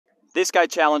This guy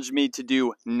challenged me to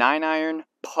do 9-iron,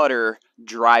 putter,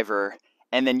 driver,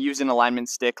 and then use an alignment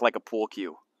stick like a pool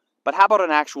cue. But how about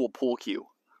an actual pool cue?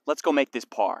 Let's go make this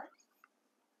par.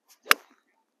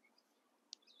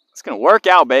 It's gonna work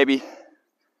out, baby.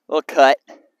 Little cut.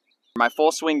 My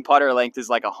full swing putter length is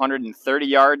like 130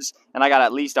 yards, and I got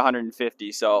at least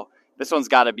 150, so this one's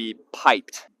gotta be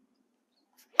piped.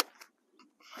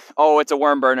 Oh, it's a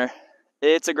worm burner.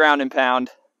 It's a ground and pound.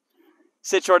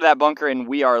 Sit short of that bunker and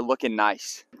we are looking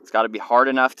nice. It's gotta be hard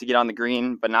enough to get on the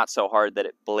green, but not so hard that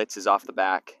it blitzes off the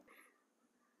back.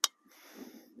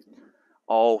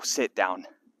 Oh, sit down.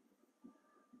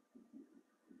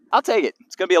 I'll take it.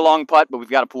 It's gonna be a long putt, but we've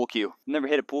got a pool cue. Never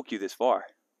hit a pool cue this far.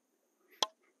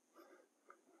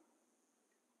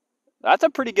 That's a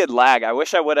pretty good lag. I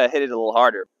wish I would have hit it a little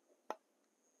harder.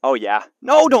 Oh yeah.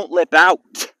 No, don't lip out.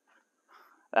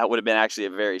 That would have been actually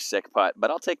a very sick putt, but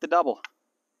I'll take the double.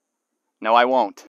 No, I won't.